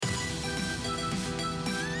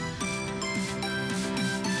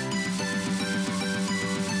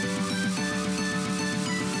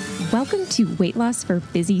Welcome to Weight Loss for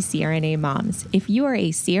Busy CRNA Moms. If you are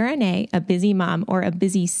a CRNA, a busy mom, or a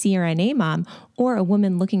busy CRNA mom, or a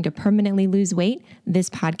woman looking to permanently lose weight, this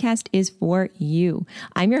podcast is for you.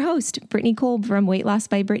 I'm your host, Brittany Kolb from Weight Loss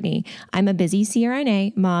by Brittany. I'm a busy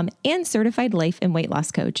CRNA, mom, and certified life and weight loss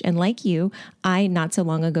coach. And like you, I not so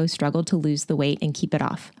long ago struggled to lose the weight and keep it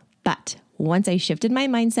off. But once I shifted my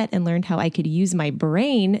mindset and learned how I could use my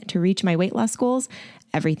brain to reach my weight loss goals,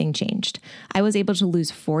 everything changed. I was able to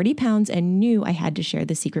lose 40 pounds and knew I had to share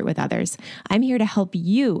the secret with others. I'm here to help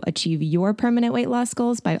you achieve your permanent weight loss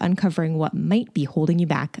goals by uncovering what might be holding you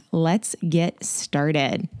back. Let's get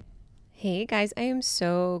started. Hey guys, I am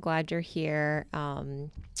so glad you're here.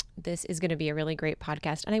 This is going to be a really great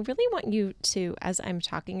podcast. And I really want you to, as I'm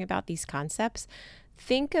talking about these concepts,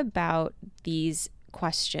 think about these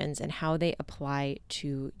questions and how they apply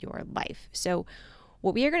to your life. So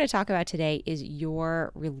what we are going to talk about today is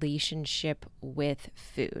your relationship with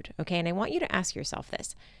food, okay? And I want you to ask yourself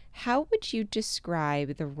this. How would you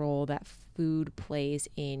describe the role that food plays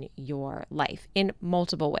in your life in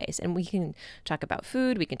multiple ways? And we can talk about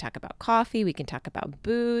food, we can talk about coffee, we can talk about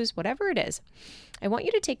booze, whatever it is. I want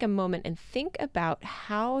you to take a moment and think about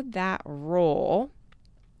how that role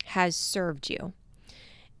has served you,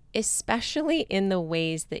 especially in the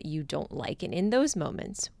ways that you don't like. And in those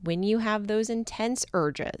moments, when you have those intense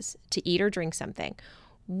urges to eat or drink something,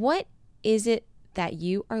 what is it that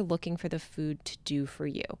you are looking for the food to do for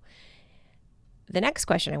you? The next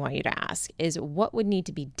question I want you to ask is, what would need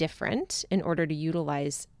to be different in order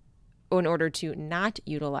to not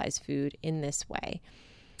utilize food in this way?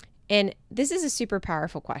 And this is a super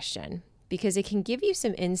powerful question because it can give you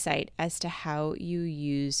some insight as to how you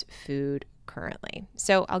use food currently.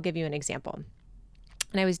 So I'll give you an example.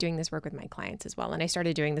 And I was doing this work with my clients as well. And I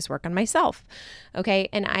started doing this work on myself. Okay.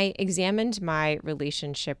 And I examined my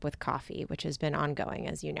relationship with coffee, which has been ongoing,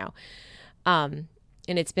 as you know. And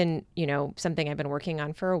it's been, something I've been working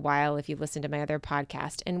on for a while, if you listen to my other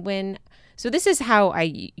podcast. So this is how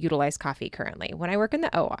I utilize coffee currently. When I work in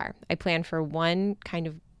the OR, I plan for one kind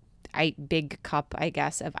of big cup, I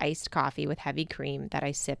guess, of iced coffee with heavy cream that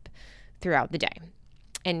I sip throughout the day.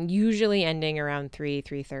 And usually ending around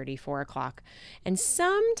 3:30, 4 o'clock. And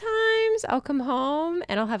sometimes I'll come home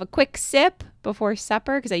and I'll have a quick sip before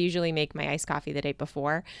supper because I usually make my iced coffee the day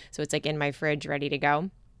before. So it's like in my fridge ready to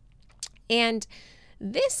go. And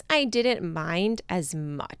this I didn't mind as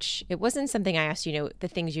much. It wasn't something I asked, the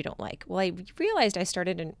things you don't like. Well, I realized I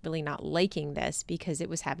started really not liking this because it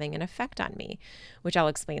was having an effect on me, which I'll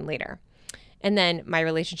explain later. And then my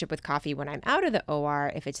relationship with coffee when I'm out of the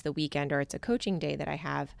OR, if it's the weekend or it's a coaching day that I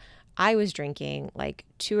have, I was drinking like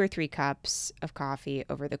 2 or 3 cups of coffee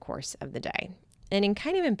over the course of the day. And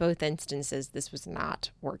in both instances, this was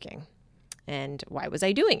not working. And why was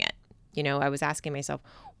I doing it? I was asking myself,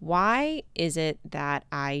 why is it that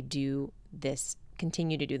I do this,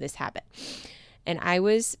 continue to do this habit? And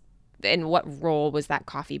what role was that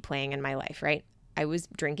coffee playing in my life, right? I was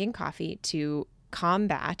drinking coffee to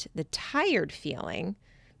combat the tired feeling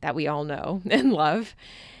that we all know and love.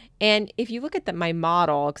 And if you look at my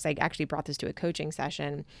model, because I actually brought this to a coaching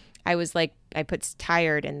session, I was like, I put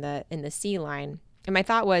tired in the C line. And my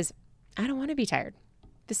thought was, I don't want to be tired.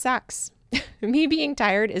 This sucks. Me being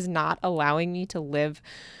tired is not allowing me to live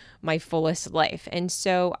my fullest life. And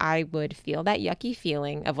so I would feel that yucky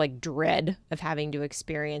feeling of like dread of having to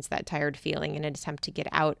experience that tired feeling in an attempt to get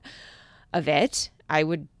out of it. I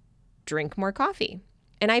would drink more coffee.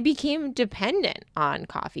 And I became dependent on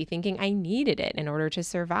coffee, thinking I needed it in order to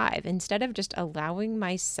survive, instead of just allowing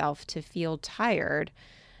myself to feel tired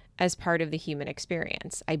as part of the human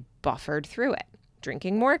experience. I buffered through it,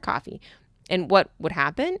 drinking more coffee. And what would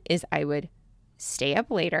happen is I would stay up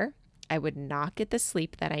later. I would not get the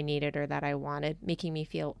sleep that I needed or that I wanted, making me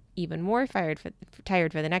feel even more tired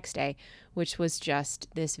for the next day, which was just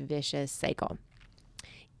this vicious cycle.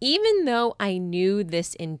 Even though I knew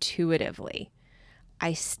this intuitively,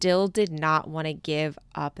 I still did not want to give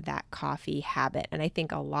up that coffee habit. And I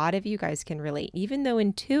think a lot of you guys can relate. Even though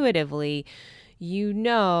intuitively you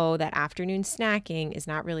know that afternoon snacking is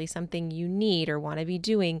not really something you need or want to be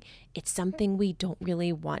doing, it's something we don't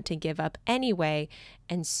really want to give up anyway.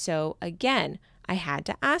 And so again, I had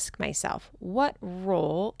to ask myself, what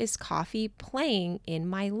role is coffee playing in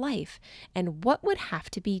my life? And what would have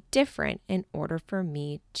to be different in order for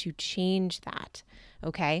me to change that?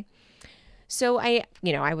 Okay. So I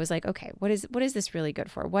was like, okay, what is this really good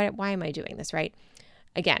for? Why am I doing this, right?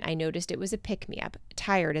 Again, I noticed it was a pick-me-up,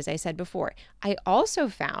 tired, as I said before. I also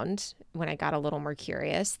found, when I got a little more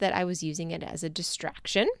curious, that I was using it as a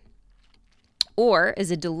distraction, or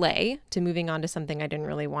as a delay to moving on to something I didn't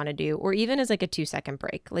really want to do, or even as like a 2-second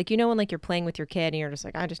break. Like, you know, when like you're playing with your kid and you're just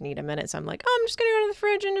like, I just need a minute. So I'm like, oh, I'm just going to go to the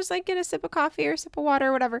fridge and just like get a sip of coffee or a sip of water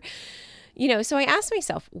or whatever. You know, so I asked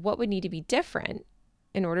myself, what would need to be different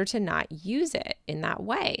in order to not use it in that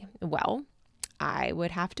way? Well, I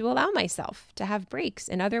would have to allow myself to have breaks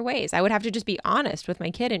in other ways. I would have to just be honest with my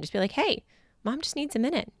kid and just be like, hey, mom just needs a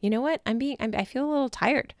minute. You know what? I feel a little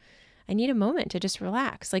tired. I need a moment to just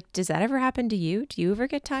relax. Like, does that ever happen to you? Do you ever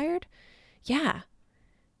get tired? Yeah.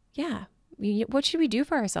 Yeah. What should we do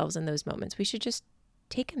for ourselves in those moments? We should just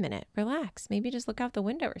take a minute, relax, maybe just look out the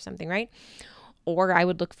window or something, right? Or I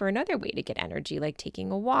would look for another way to get energy, like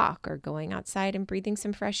taking a walk or going outside and breathing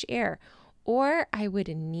some fresh air. Or I would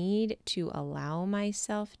need to allow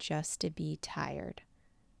myself just to be tired.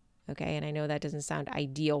 Okay. And I know that doesn't sound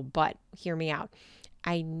ideal, but hear me out.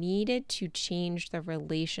 I needed to change the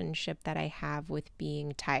relationship that I have with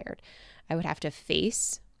being tired. I would have to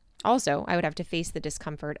face the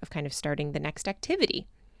discomfort of kind of starting the next activity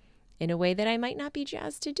in a way that I might not be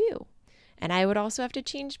jazzed to do. And I would also have to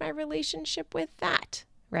change my relationship with that,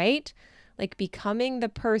 right? Like becoming the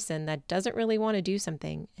person that doesn't really want to do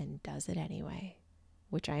something and does it anyway,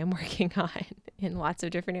 which I am working on in lots of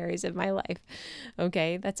different areas of my life.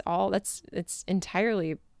 Okay, it's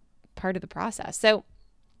entirely part of the process. So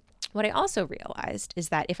what I also realized is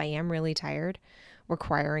that if I am really tired,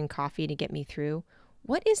 requiring coffee to get me through,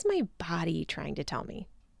 what is my body trying to tell me?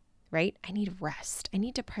 Right? I need rest. I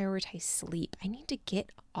need to prioritize sleep. I need to get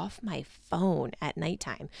off my phone at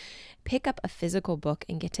nighttime, pick up a physical book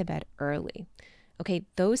and get to bed early. Okay,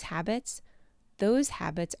 those habits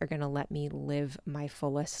are going to let me live my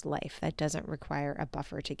fullest life. That doesn't require a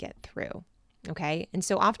buffer to get through. Okay. And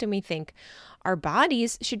so often we think our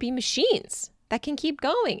bodies should be machines that can keep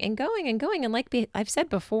going and going and going. And like I've said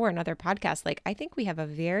before in other podcasts, like I think we have a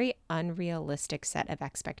very unrealistic set of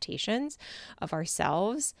expectations of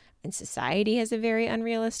ourselves, and society has a very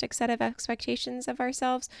unrealistic set of expectations of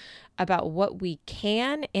ourselves about what we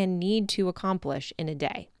can and need to accomplish in a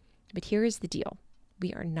day. But here is the deal.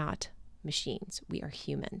 We are not machines. We are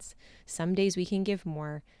humans. Some days we can give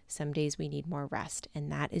more, some days we need more rest.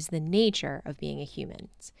 And that is the nature of being a human,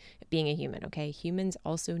 okay? Humans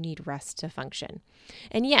also need rest to function.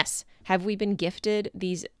 And yes, have we been gifted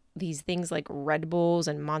these things like Red Bulls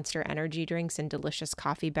and Monster energy drinks and delicious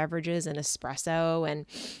coffee beverages and espresso and,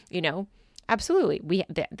 absolutely.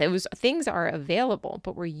 Those things are available,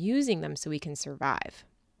 but we're using them so we can survive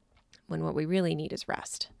when what we really need is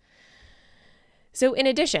rest. So in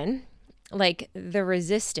addition, like the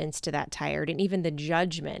resistance to that tired and even the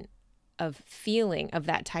judgment of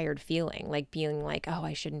that tired feeling, like being like, oh,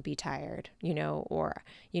 I shouldn't be tired, or,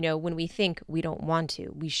 when we think we don't want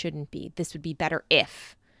to, we shouldn't be, this would be better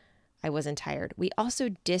if I wasn't tired. We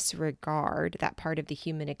also disregard that part of the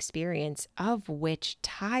human experience of which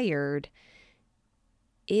tired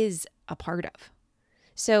is a part of.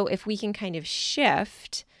 So if we can kind of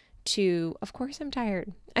shift to, of course I'm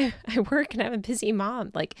tired. I work and I'm a busy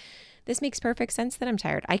mom. Like, this makes perfect sense that I'm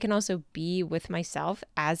tired. I can also be with myself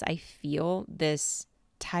as I feel this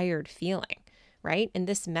tired feeling, right? And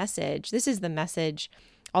this is the message.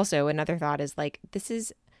 Also, another thought is like, this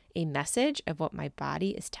is a message of what my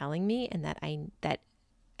body is telling me and that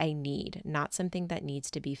I need, not something that needs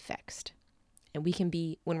to be fixed. And we can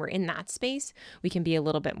be, when we're in that space, we can be a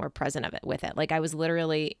little bit more present with it. Like I was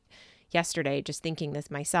literally yesterday just thinking this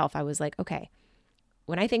myself. I was like, okay,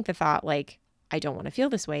 when I think the thought like, I don't want to feel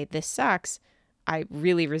this way, this sucks, I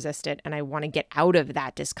really resist it and I want to get out of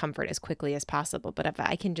that discomfort as quickly as possible. But if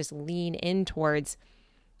I can just lean in towards,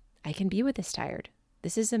 I can be with this tired.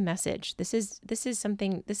 This is a message. This is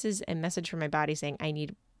a message from my body saying I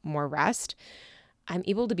need more rest. I'm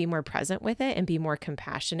able to be more present with it and be more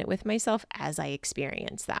compassionate with myself as I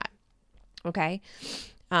experience that. Okay.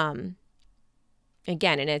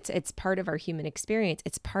 Again, and it's part of our human experience.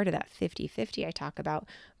 It's part of that 50-50 I talk about,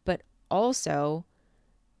 but also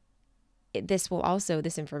this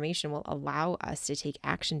information will allow us to take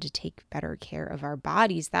action to take better care of our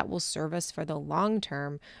bodies that will serve us for the long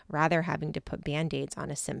term, rather having to put Band-Aids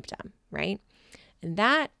on a symptom, right? And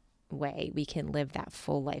that way we can live that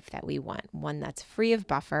full life that we want, one that's free of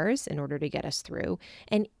buffers in order to get us through.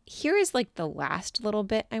 And here is like the last little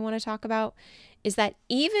bit I want to talk about is that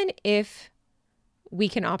even if we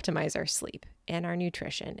can optimize our sleep and our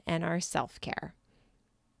nutrition and our self-care,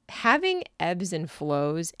 having ebbs and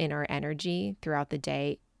flows in our energy throughout the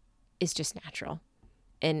day is just natural.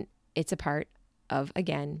 And it's a part of,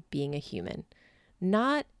 again, being a human,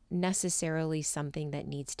 not necessarily something that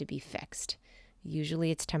needs to be fixed.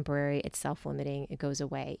 Usually it's temporary, it's self-limiting, it goes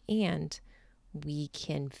away. And we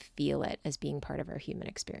can feel it as being part of our human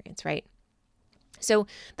experience, right? So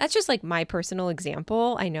that's just like my personal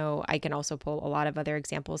example. I know I can also pull a lot of other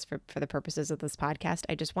examples for the purposes of this podcast.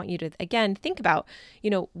 I just want you to, again, think about,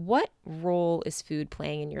 what role is food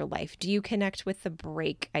playing in your life? Do you connect with the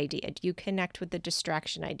break idea? Do you connect with the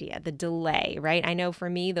distraction idea, the delay, right? I know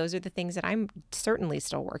for me, those are the things that I'm certainly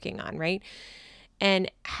still working on, right?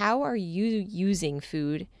 And how are you using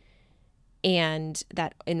food and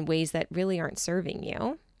that in ways that really aren't serving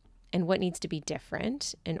you? And what needs to be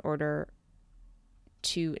different in order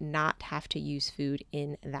to not have to use food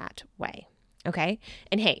in that way? Okay.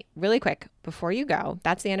 And hey, really quick, before you go,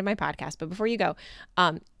 that's the end of my podcast, but before you go,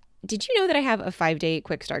 did you know that I have a 5-day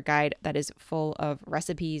quick start guide that is full of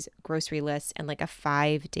recipes, grocery lists, and like a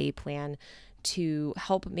 5-day plan to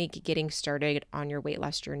help make getting started on your weight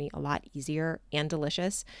loss journey a lot easier and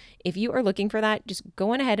delicious? If you are looking for that, just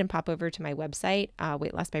go on ahead and pop over to my website,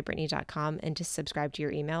 weightlossbybrittany.com, and just subscribe to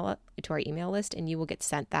our email list, and you will get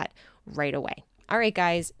sent that right away. All right,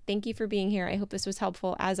 guys, thank you for being here. I hope this was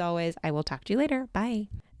helpful. As always, I will talk to you later. Bye.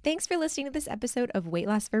 Thanks for listening to this episode of Weight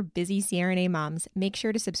Loss for Busy CRNA Moms. Make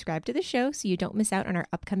sure to subscribe to the show so you don't miss out on our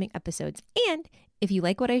upcoming episodes. And if you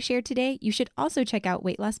like what I shared today, you should also check out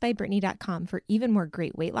weightlossbybrittany.com for even more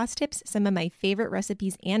great weight loss tips, some of my favorite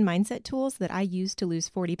recipes and mindset tools that I use to lose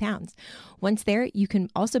 40 pounds. Once there, you can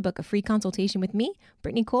also book a free consultation with me,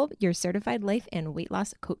 Brittany Kolb, your certified life and weight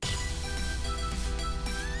loss coach.